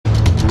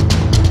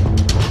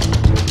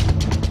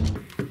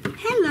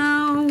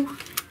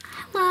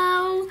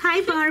Hi,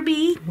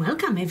 Barbie.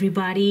 Welcome,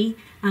 everybody.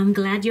 I'm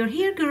glad you're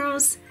here,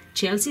 girls.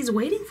 Chelsea's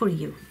waiting for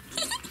you.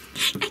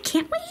 I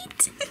can't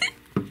wait.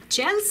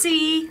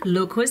 Chelsea,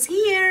 look who's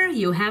here.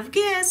 You have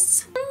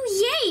guests.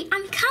 Oh, yay,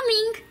 I'm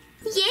coming.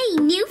 Yay,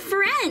 new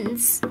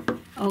friends.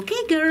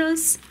 Okay,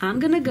 girls, I'm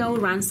gonna go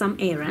run some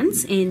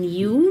errands and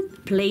you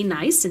play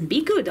nice and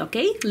be good,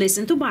 okay?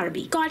 Listen to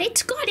Barbie. Got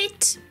it, got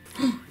it.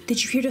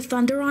 Did you hear the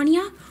thunder,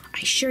 Anya? I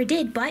sure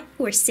did, but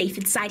we're safe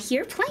inside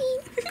here playing.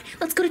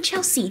 Let's go to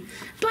Chelsea.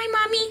 Bye,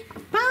 Mommy.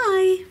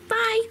 Bye.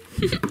 Bye.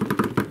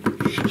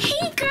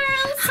 Hey,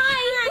 girls.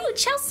 Hi. Oh,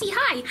 Chelsea,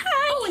 hi.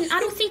 Hi. Oh, and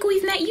I don't think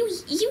we've met you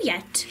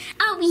yet.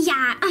 Oh,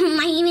 yeah.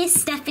 My name is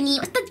Stephanie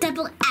with the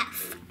double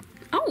F.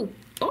 Oh,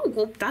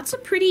 well, that's a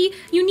pretty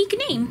unique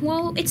name.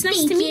 Well, it's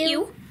nice to meet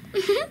you.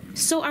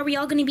 So are we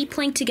all going to be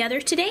playing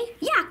together today?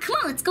 Yeah, come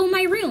on, let's go in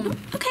my room.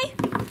 Okay.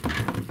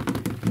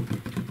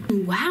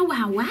 Wow.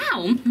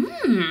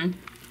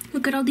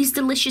 Look at all these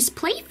delicious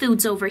play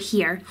foods over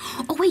here.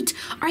 Oh, wait,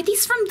 are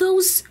these from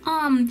those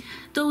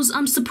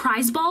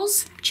surprise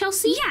balls,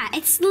 Chelsea? Yeah,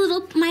 it's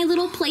my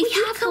little play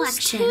food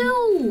collection.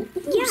 Too.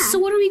 Yeah. So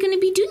what are we going to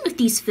be doing with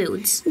these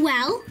foods?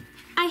 Well,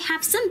 I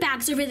have some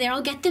bags over there.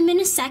 I'll get them in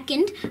a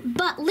second.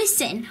 But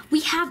listen,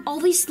 we have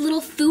all these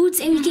little foods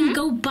and we can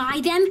go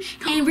buy them.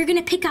 And we're going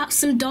to pick out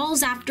some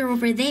dolls after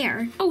over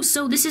there. Oh,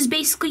 so this is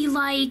basically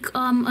like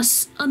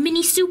a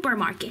mini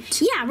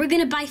supermarket. Yeah, we're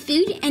going to buy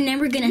food and then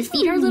we're going to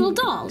feed our little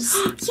dolls.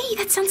 Yay,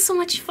 that sounds so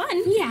much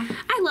fun. Yeah.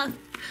 I love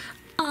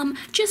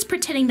just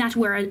pretending that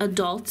we're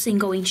adults and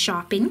going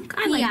shopping.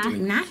 I like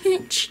doing that.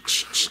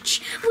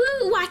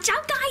 Woo, watch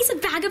out, guys. A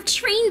bag of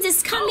trains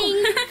is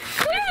coming.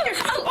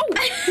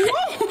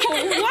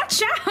 Whoa,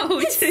 watch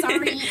out.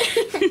 Sorry.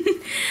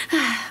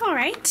 All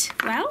right.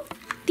 Well,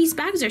 these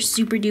bags are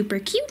super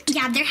duper cute.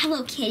 Yeah, they're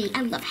Hello Kitty.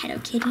 I love Hello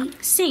Kitty.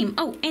 Same.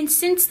 Oh, and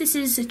since this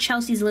is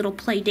Chelsea's little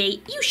play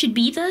date, you should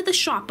be the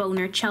shop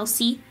owner,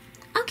 Chelsea.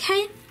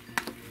 Okay.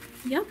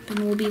 Yep, and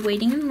we'll be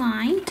waiting in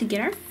line to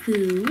get our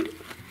food.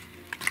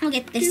 I'll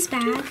get this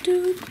bag.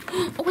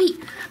 Oh, wait,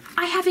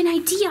 I have an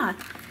idea.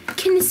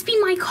 Can this be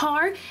my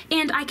car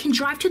and I can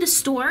drive to the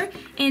store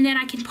and then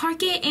I can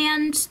park it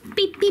and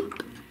beep, beep.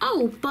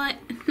 Oh, but,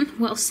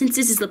 well, since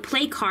this is the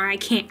play car, I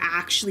can't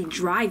actually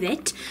drive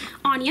it.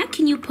 Anya,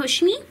 can you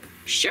push me?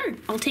 Sure,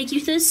 I'll take you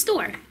to the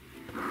store.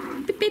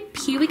 Beep, beep,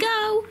 here we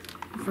go.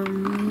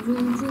 Vroom,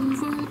 vroom, vroom,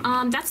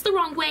 vroom. That's the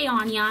wrong way,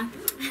 Anya.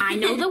 I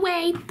know the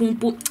way. Boom,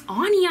 boom.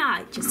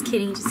 Anya! Just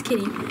kidding.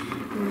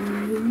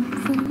 Vroom,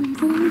 vroom,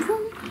 vroom,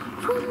 vroom.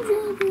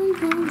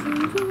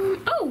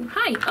 Oh,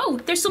 hi. Oh,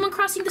 there's someone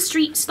crossing the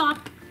street.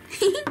 Stop.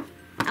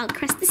 I'll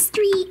cross the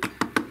street.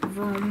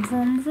 Vroom,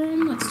 vroom,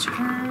 vroom. Let's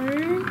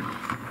turn.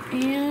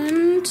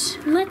 And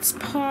let's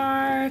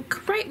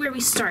park right where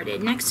we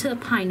started, next to the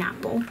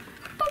pineapple.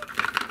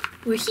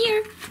 Boop. We're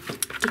here.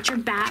 Get your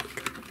bag.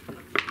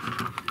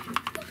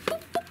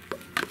 Boop,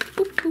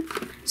 boop,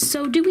 boop.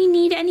 So do we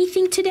need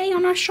anything today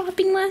on our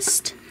shopping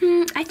list?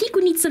 I think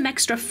we need some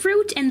extra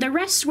fruit, and the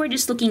rest we're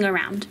just looking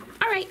around.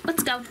 All right,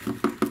 let's go.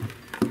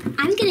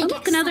 I'm gonna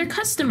get another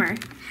customer.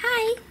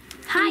 Hi.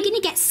 I'm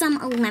gonna get some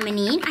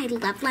lemonade. I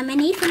love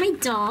lemonade for my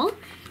doll.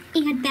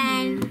 And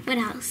then what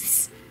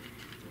else?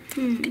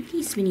 Look at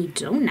these mini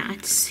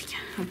donuts.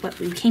 Yeah, but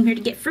we came here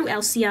to get fruit,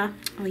 Elsa.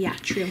 Oh yeah,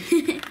 true.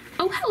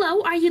 Oh,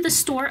 hello. Are you the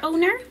store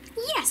owner?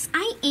 Yes,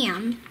 I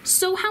am.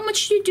 So how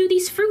much do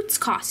these fruits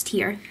cost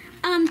here?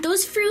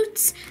 Those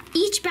fruits,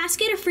 each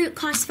basket of fruit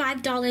costs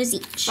 $5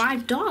 each.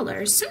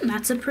 $5?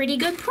 That's a pretty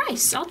good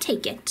price. I'll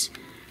take it.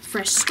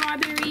 Fresh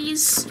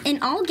strawberries. And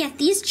I'll get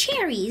these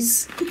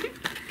cherries.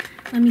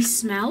 Let me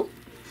smell.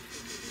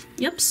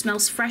 Yep,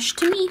 smells fresh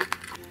to me.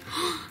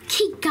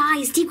 Okay,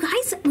 guys, do you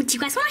guys want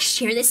to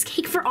share this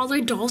cake for all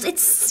our dolls?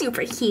 It's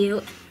super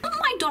cute.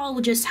 My doll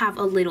will just have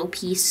a little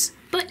piece.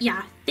 But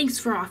yeah, thanks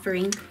for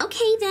offering.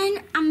 Okay,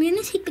 then, I'm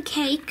gonna take the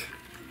cake.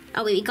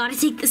 Oh, wait, we gotta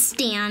take the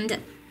stand.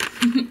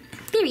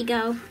 There we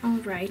go. All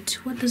right,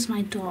 what does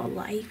my doll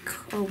like?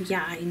 Oh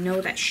yeah, I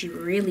know that she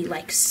really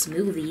likes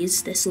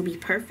smoothies. This will be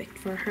perfect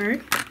for her.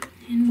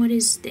 And what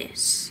is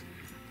this?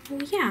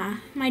 Oh yeah,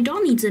 my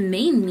doll needs a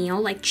main meal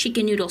like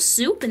chicken noodle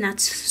soup, and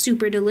that's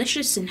super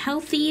delicious and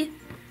healthy.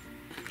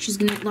 She's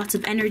gonna get lots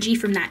of energy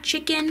from that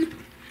chicken.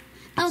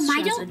 Oh,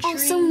 my doll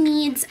also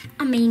needs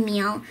a main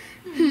meal.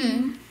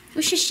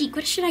 What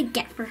should I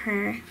get for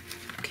her?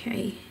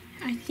 Okay,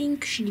 I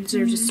think she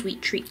deserves a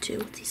sweet treat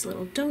too. These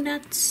little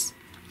donuts.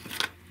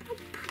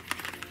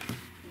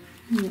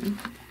 I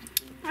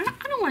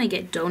don't want to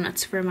get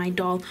donuts for my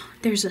doll.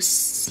 There's a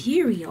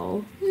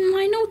cereal.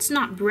 I know it's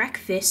not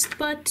breakfast,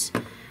 but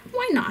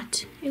why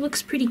not? It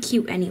looks pretty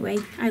cute anyway.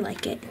 I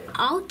like it.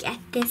 I'll get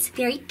this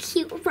very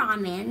cute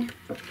ramen.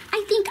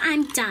 I think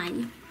I'm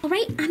done. All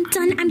right, I'm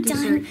done.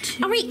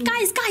 All right,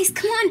 guys,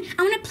 come on.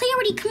 I want to play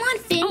already. Come on,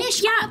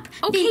 finish up.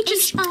 Okay,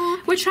 finish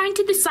up. We're trying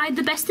to decide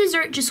the best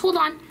dessert. Just hold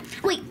on.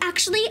 Wait,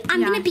 actually,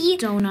 I'm gonna be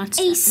donuts,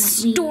 a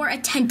definitely. store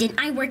attendant.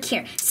 I work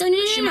here. So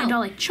no.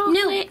 Like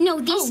chocolate? No,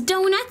 these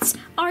donuts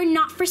are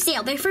not for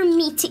sale. They're for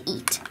me to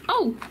eat.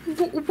 Oh,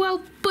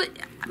 well, but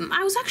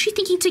I was actually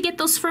thinking to get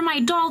those for my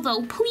doll,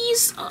 though.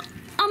 Please,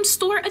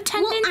 store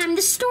attendant. Well, I'm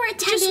the store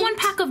attendant. Just 1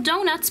 pack of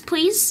donuts,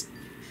 please.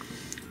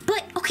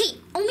 But, okay,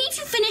 only if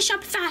you finish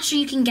up faster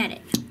you can get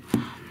it.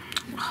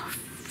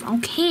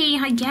 Okay,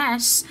 I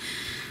guess.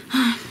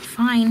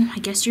 Fine, I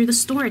guess you're the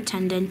store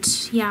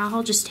attendant. Yeah,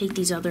 I'll just take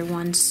these other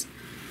ones.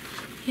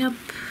 Yep.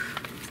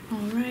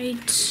 All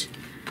right.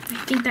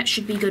 I think that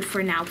should be good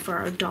for now for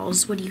our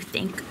dolls. What do you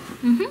think?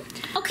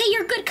 Okay,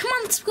 you're good. Come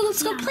on,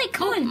 let's go play.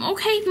 Come on.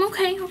 Okay.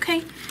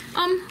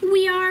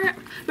 We are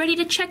ready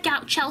to check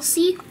out,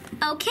 Chelsea.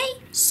 Okay.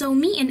 So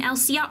me and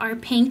Elsa are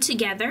paying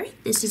together.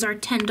 This is our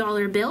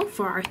 $10 bill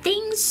for our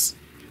things,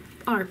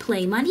 our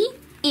play money.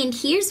 And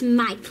here's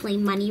my play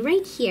money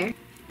right here.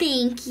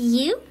 Thank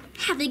you.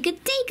 Have a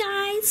good day,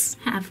 guys.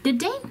 Have a good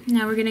day.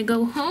 Now we're gonna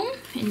go home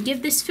and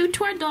give this food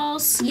to our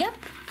dolls. Yep.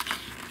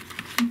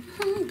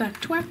 Back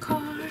to our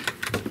car.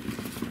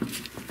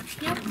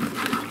 Yep.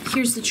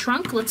 Here's the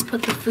trunk. Let's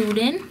put the food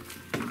in.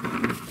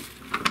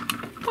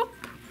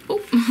 Oh,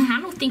 I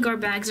don't think our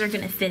bags are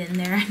gonna fit in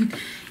there.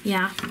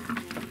 Yeah.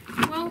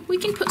 Well, we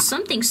can put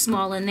something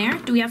small in there.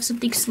 Do we have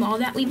something small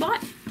that we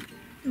bought?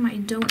 My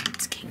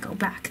donuts can go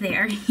back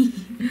there.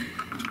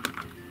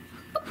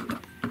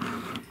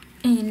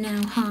 And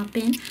now hop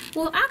in.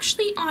 Well,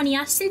 actually,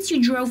 Anya, since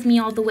you drove me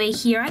all the way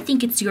here, I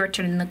think it's your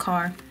turn in the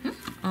car.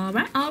 All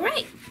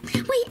right.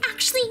 Wait,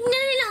 actually,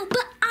 no.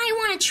 But I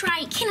want to try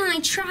it. Can I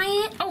try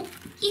it? Oh,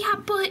 yeah,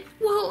 but,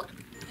 well,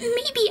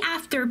 maybe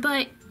after,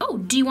 but, oh,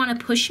 do you want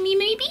to push me,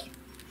 maybe?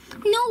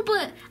 No,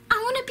 but I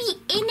want to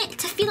be in it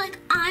to feel like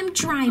I'm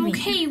driving.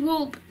 Okay,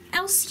 well,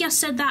 Elsa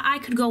said that I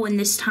could go in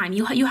this time.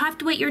 You have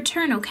to wait your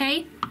turn,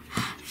 okay?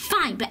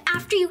 Fine, but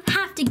after you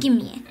have to give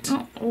me it.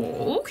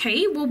 Oh,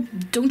 okay. Well,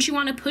 don't you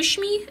want to push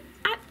me?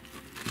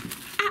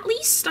 At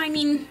least, I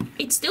mean,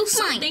 it's still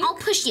something. Fine,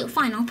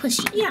 I'll push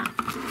you. Yeah.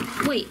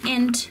 Wait,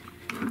 and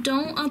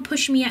don't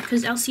push me yet,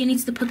 because Elsa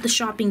needs to put the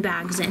shopping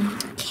bags in.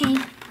 Okay.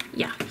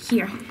 Yeah,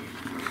 here.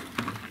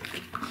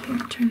 Here,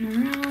 turn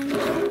around.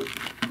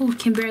 Oh, it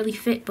can barely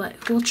fit,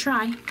 but we'll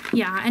try.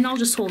 Yeah, and I'll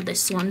just hold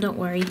this one, don't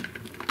worry.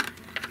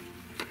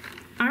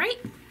 All right,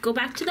 go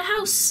back to the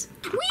house.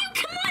 Woo,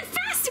 come on,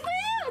 fast,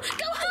 woo!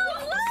 Go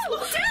home, woo!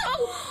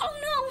 Oh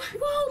no!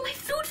 Whoa, my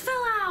food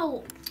fell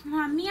out.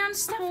 Aw, man,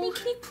 Stephanie,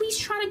 can you please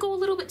try to go a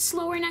little bit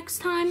slower next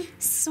time?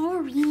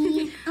 Sorry.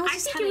 I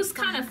think it was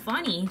kind of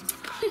funny.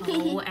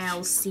 Oh,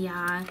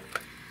 Elsa.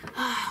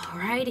 All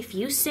right, if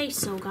you say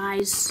so,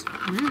 guys.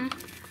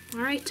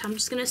 All right, I'm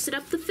just gonna set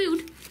up the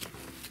food.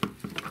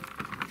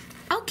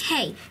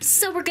 Okay,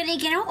 so we're gonna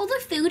get out all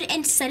the food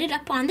and set it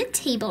up on the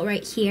table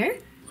right here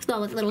with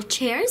all the little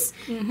chairs.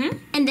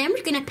 And then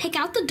we're gonna pick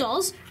out the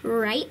dolls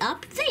right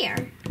up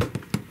there.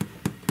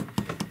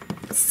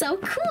 So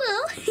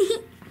cool.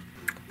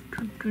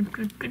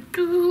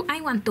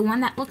 I want the one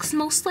that looks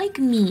most like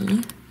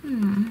me.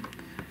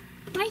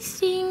 I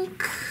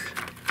think...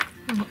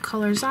 What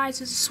color's eyes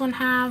does this one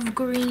have?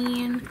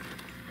 Green.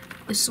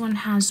 This one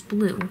has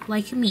blue,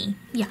 like me.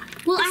 Yeah.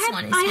 Well,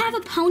 I have a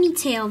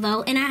ponytail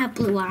though, and I have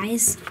blue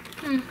eyes.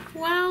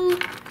 Well,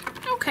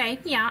 okay.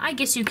 Yeah, I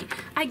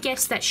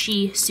guess that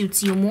she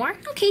suits you more.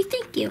 Okay,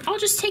 thank you. I'll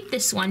just take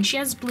this one. She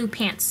has blue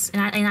pants,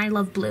 and I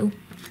love blue.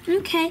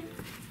 Okay.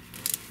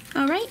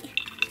 All right.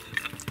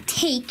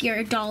 Take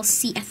your doll's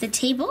seat at the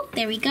table.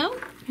 There we go.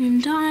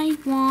 And I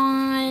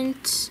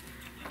want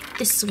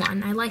this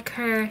one. I like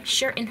her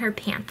shirt and her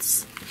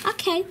pants.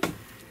 Okay.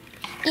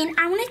 And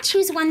I want to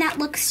choose one that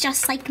looks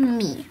just like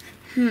me.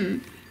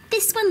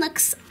 This one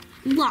looks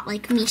a lot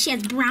like me. She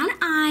has brown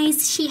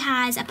eyes. She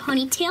has a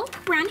ponytail,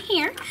 brown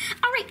hair.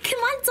 All right, come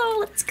on, doll.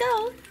 Let's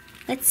go.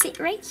 Let's sit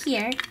right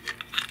here.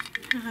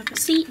 Have a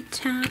seat.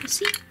 Have a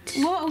seat.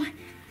 Whoa.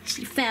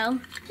 She fell.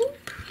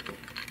 Whoop.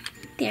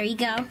 There you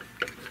go.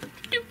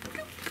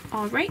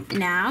 All right,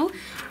 now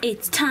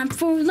it's time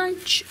for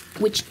lunch.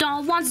 Which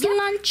doll wants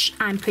lunch?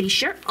 I'm pretty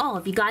sure all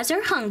of you guys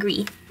are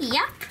hungry.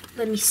 Yep.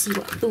 Let me see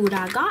what food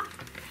I got.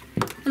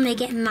 I'm gonna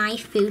get my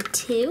food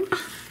too.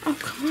 Oh,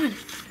 come on.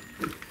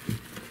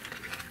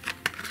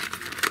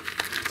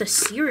 The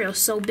cereal's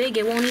so big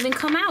it won't even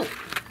come out.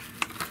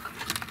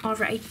 All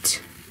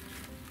right.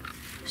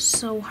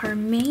 So her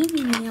main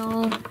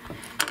meal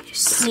is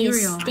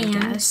cereal, I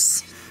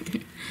guess.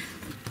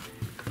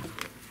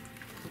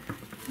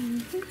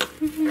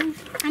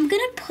 I'm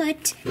gonna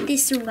put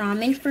this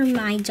ramen for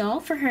my doll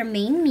for her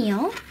main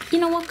meal. You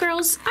know what,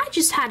 girls? I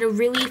just had a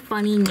really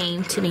funny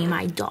name to name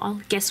my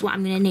doll. Guess what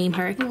I'm gonna name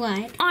her?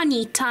 What?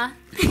 Anita.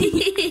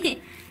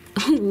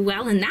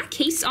 Well, in that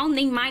case, I'll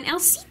name mine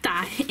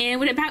Elsita. And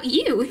what about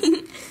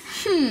you?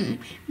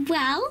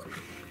 Well,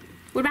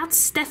 What about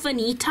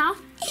Stefanita?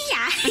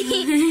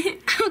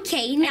 yeah.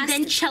 Okay, now And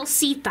then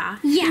Chelseata.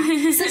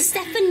 yeah. So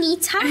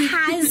Stefanita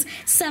has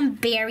some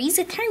berries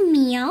with her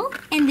meal,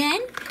 and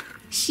then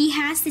she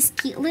has this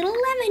cute little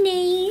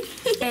lemonade.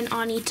 And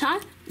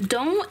Anita,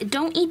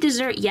 don't eat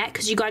dessert yet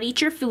because you gotta eat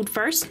your food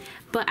first.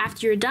 But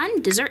after you're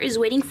done, dessert is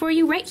waiting for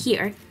you right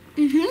here.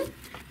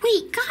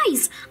 Wait,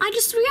 guys, I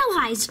just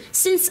realized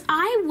since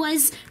I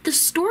was the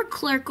store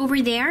clerk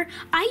over there,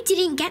 I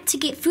didn't get to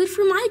get food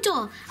for my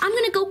doll. I'm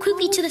gonna go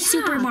quickly to the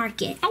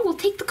supermarket. Oh, well,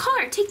 take the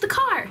car. Take the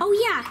car. Oh,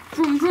 yeah.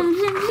 Vroom, vroom,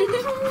 vroom, vroom.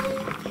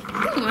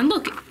 Oh, and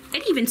look,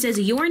 it even says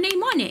your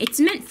name on it. It's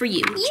meant for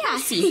you,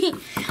 Chelsea.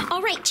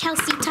 All right,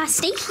 Chelsea,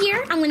 stay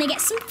here. I'm gonna get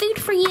some food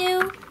for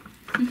you.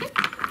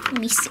 Let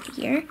me sit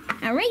here.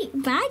 All right,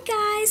 bye,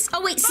 guys.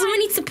 Oh, wait, someone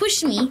needs to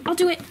push me. I'll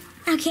do it.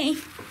 Okay.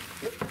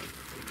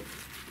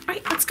 All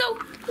right, let's go.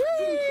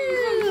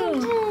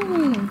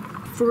 Woo.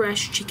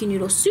 Fresh chicken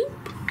noodle soup.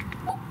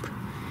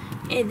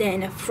 And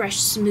then a fresh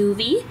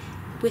smoothie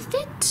with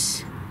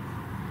it.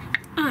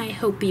 I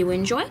hope you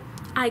enjoy.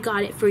 I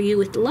got it for you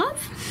with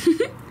love.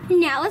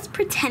 Now let's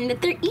pretend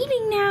that they're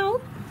eating now.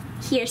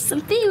 Here's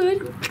some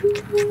food.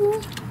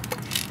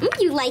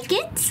 You like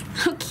it?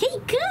 Okay,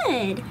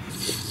 good.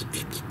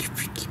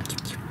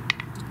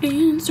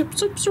 And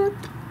slurp.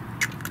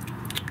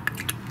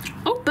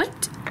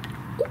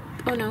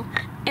 Oh no.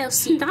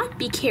 Elsa,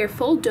 be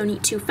careful. Don't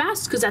eat too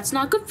fast because that's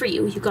not good for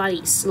you. You gotta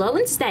eat slow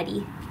and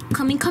steady.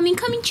 Coming,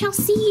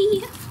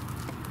 Chelsea.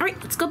 All right,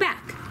 let's go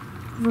back.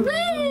 Woo!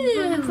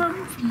 There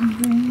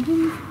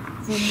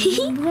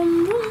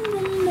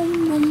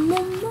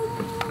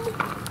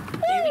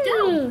we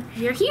go.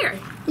 You're here.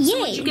 Yay. So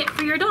what'd you get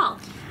for your doll?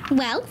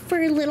 Well,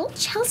 for little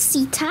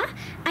Chelsea-ta,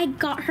 I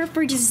got her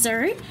for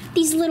dessert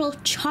these little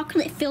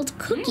chocolate-filled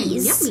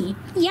cookies. Yummy.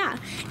 Yeah,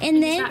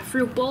 and then Is that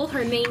fruit bowl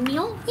her main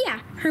meal? yeah,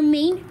 her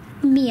main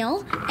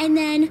meal, and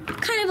then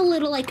kind of a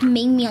little like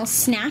main meal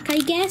snack, I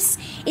guess.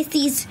 It's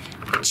these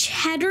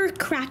cheddar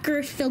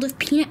cracker filled with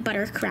peanut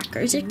butter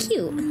crackers. They're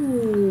cute.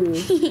 Ooh,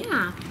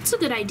 yeah, it's a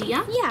good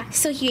idea. Yeah,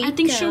 so here you go. I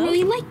think she'll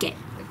really like it.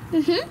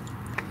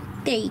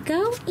 There you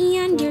go,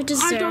 and your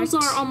dessert. Our dolls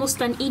are almost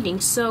done eating,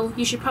 so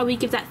you should probably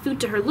give that food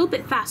to her a little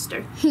bit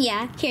faster.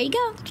 Yeah, here you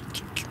go.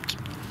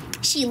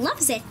 She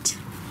loves it.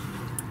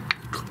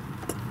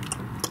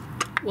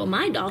 Well,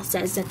 my doll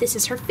says that this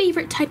is her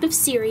favorite type of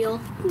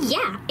cereal.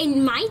 Yeah,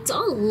 and my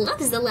doll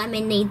loves the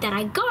lemonade that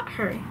I got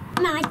her.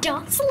 My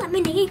doll's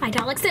lemonade. My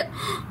doll likes it.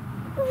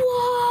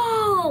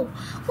 Whoa!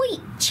 Wait,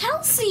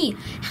 Chelsea,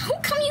 how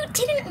come you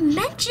didn't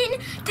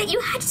mention that you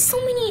had so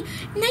many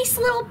nice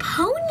little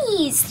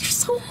ponies? They're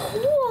so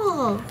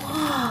cool.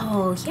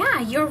 Oh,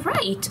 yeah, you're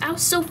right. I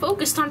was so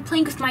focused on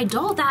playing with my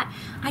doll that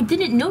I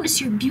didn't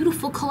notice your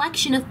beautiful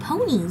collection of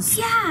ponies.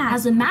 Yeah.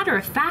 As a matter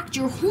of fact,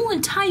 your whole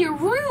entire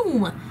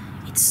room.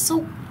 It's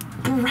so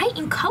bright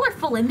and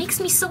colorful. It makes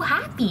me so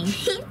happy.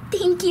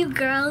 Thank you,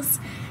 girls.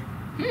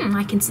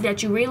 I can see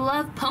that you really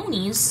love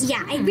ponies.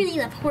 Yeah, I really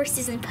love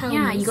horses and ponies.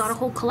 Yeah, you got a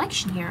whole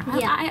collection here.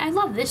 Yeah. I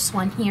love this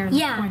one here in the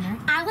corner.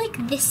 I like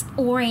this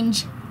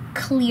orange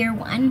clear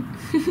one.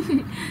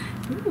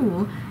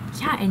 Ooh,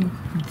 yeah, and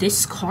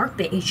this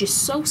carpet is just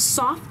so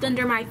soft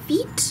under my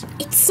feet.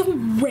 It's so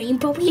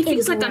rainbowy. It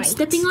feels like I'm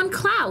stepping on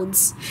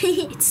clouds.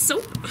 It's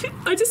so...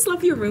 I just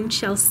love your room,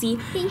 Chelsea.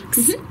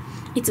 Thanks.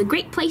 It's a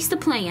great place to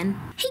play in.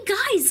 Hey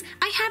guys,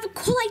 I have a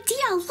cool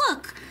idea.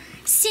 Look,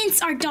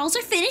 since our dolls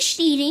are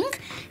finished eating,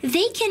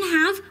 they can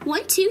have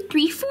 1, 2,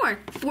 3, 4.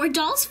 4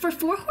 dolls for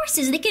 4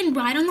 horses. They can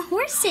ride on the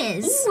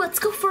horses. Ooh, let's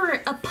go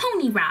for a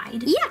pony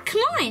ride. Yeah,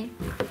 come on.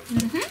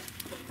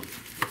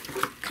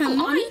 Come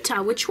on.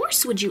 Anita, which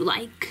horse would you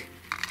like?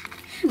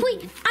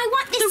 Wait, I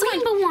want this The one.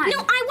 rainbow one. No,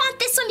 I want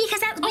this one because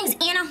that one's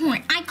Anna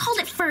horn. I called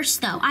it first,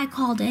 though. I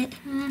called it.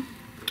 Oh,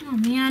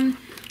 man.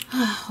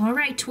 All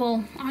right,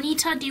 well,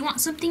 Anita, do you want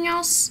something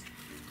else?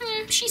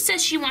 She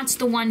says she wants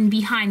the one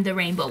behind the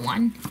rainbow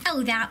one.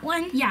 Oh, that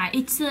one? Yeah,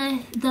 it's the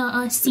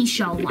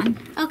seashell one.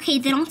 Okay,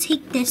 then I'll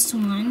take this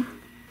one.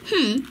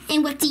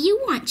 And what do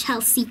you want,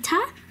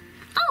 Chelsea-ta?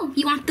 Oh,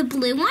 you want the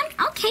blue one?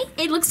 Okay,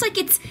 it looks like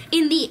it's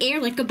in the air,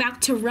 like about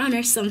to run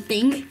or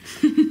something.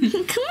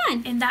 Come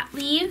on. And that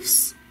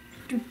leaves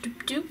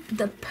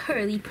the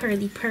pearly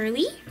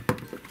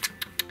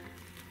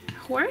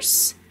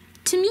horse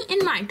to me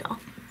and my doll.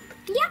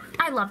 Yeah,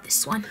 I love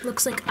this one.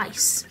 Looks like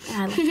ice.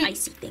 I like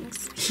icy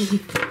things.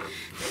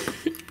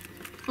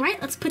 All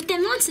right, let's put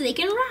them on so they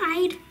can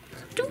ride.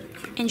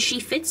 And she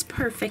fits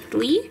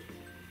perfectly.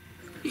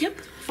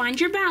 Yep.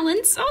 Find your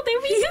balance. Oh, there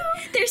we go.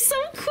 They're so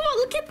cool.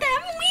 Look at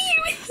them.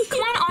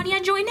 Come on, Anya,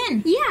 join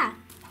in. Yeah.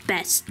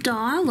 Best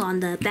doll on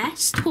the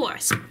best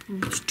horse.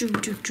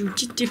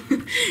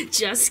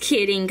 Just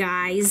kidding,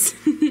 guys.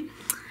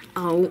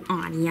 Oh,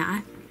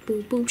 Anya.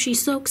 Boop, boop,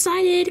 she's so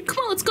excited. Come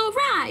on, let's go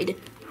ride.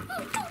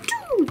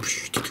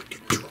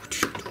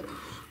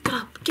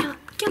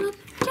 Gallop.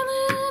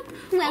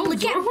 Well,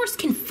 look your at horse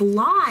can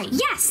fly.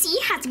 Yeah, see,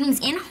 it has wings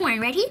and horn.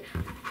 Ready?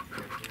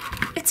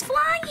 It's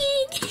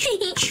flying.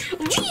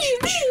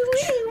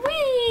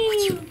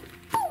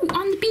 Ooh,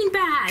 on the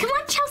beanbag. Come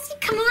on, Chelsea.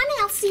 Come on,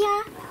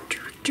 Elsa.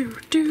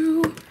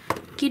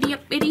 Giddy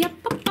up, giddy up,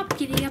 up.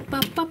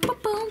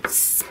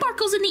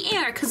 Sparkles in the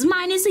air, cause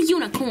mine is a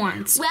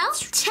unicorn's. Well,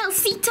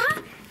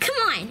 Chelsea-ta, come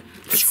on.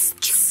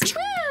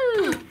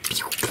 Woo!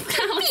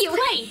 Let's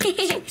play.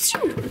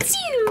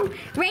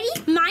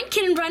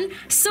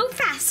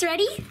 race.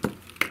 Ready?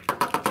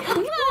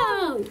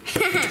 Whoa!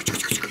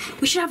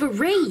 We should have a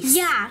race.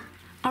 Yeah.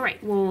 All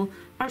right, well,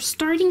 our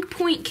starting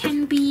point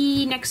can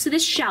be next to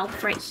this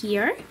shelf right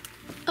here.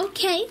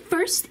 Okay.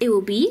 First, it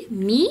will be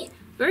me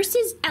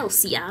versus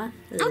Elsa.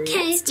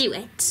 Okay. Let's do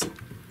it.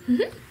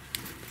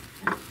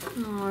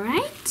 All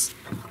right.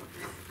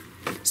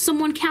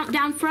 Someone count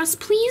down for us,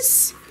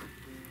 please.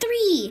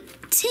 3,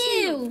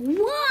 2,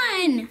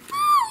 1.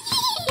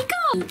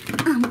 Go!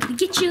 I'm gonna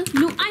get you.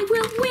 No, I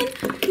will win.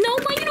 No,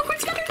 my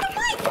unicorn's got her no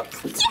way.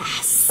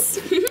 Yes!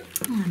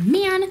 Oh,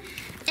 man.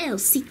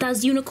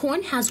 Elsita's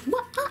unicorn has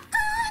what?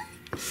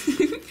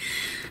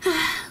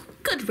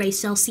 Good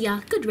race,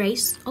 Elsia. Good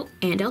race. Oh,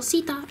 and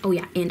Elsita. Oh,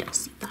 yeah, and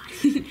Elsita.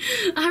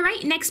 All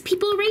right, next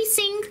people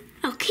racing.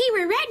 Okay,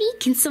 we're ready.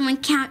 Can someone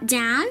count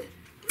down?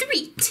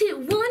 3, 2,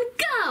 1,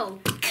 go!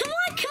 Come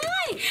on, come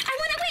on. I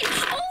want to win.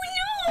 Oh,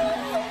 no.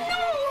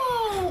 No!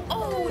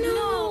 Oh,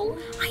 no!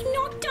 I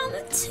knocked down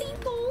the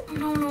table.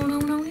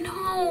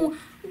 No.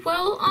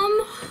 Well,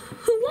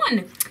 who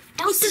won?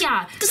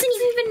 Elsa. Doesn't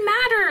even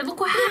matter. Look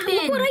what happened.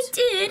 Look what I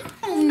did.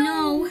 Oh,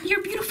 no.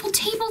 Your beautiful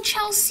table,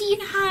 Chelsea.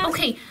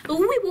 Okay,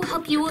 we will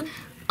help you,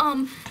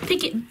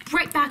 pick it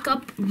right back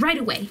up right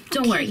away.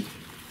 Don't worry.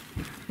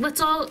 Let's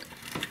all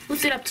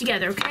lift it up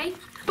together, okay?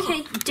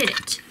 Okay. Oh, did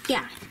it.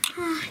 Yeah.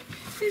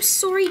 I'm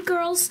sorry,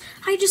 girls.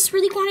 I just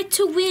really wanted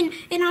to win,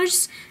 and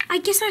I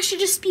guess I should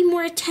just be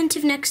more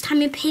attentive next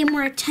time and pay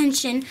more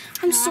attention.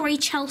 I'm sorry,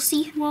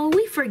 Chelsea. Well,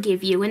 we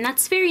forgive you, and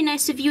that's very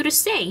nice of you to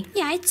say.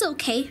 Yeah, it's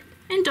okay.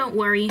 And don't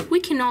worry, we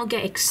can all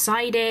get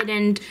excited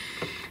and,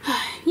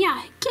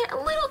 get a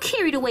little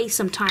carried away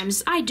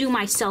sometimes. I do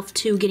myself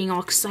too, getting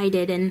all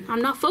excited, and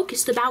I'm not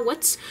focused about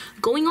what's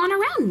going on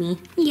around me.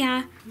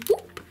 Yeah.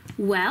 Whoop.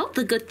 Well,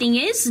 the good thing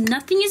is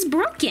nothing is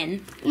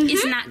broken.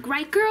 Isn't that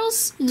right,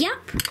 girls? Yep.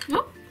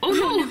 Oh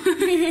no.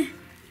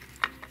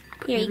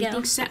 Here you go.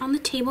 Everything's set on the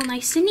table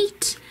nice and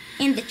neat.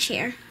 And the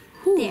chair.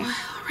 Ooh, There.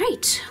 all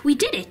right, we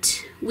did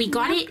it. We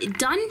got it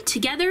done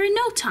together in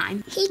no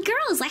time. Hey,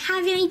 girls, I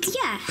have an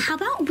idea. How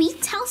about we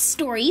tell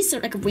stories, or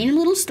like random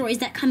little stories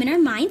that come in our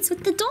minds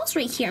with the dolls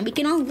right here, and we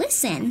can all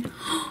listen.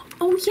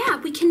 Oh yeah,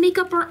 we can make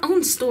up our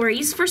own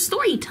stories for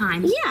story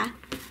time. Yeah.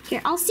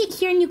 Here, I'll sit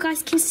here and you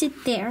guys can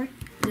sit there.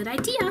 Good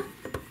idea.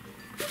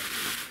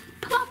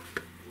 Plop.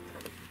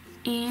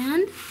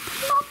 And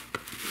plop,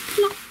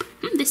 plop.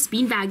 This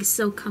beanbag is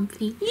so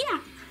comfy. Yeah.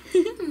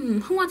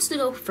 Who wants to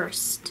go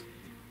first?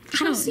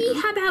 Chelsea,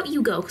 how about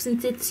you go,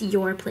 since it's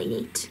your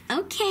playdate?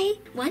 Okay.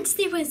 Once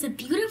there was a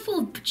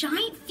beautiful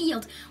giant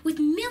field with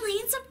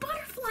millions of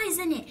butterflies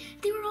in it.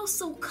 They were all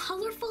so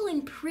colorful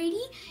and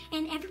pretty,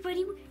 and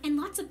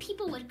lots of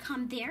people would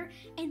come there,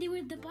 and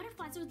the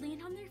butterflies would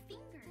land on their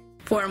fingers.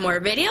 For more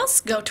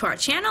videos, go to our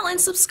channel and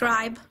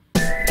subscribe.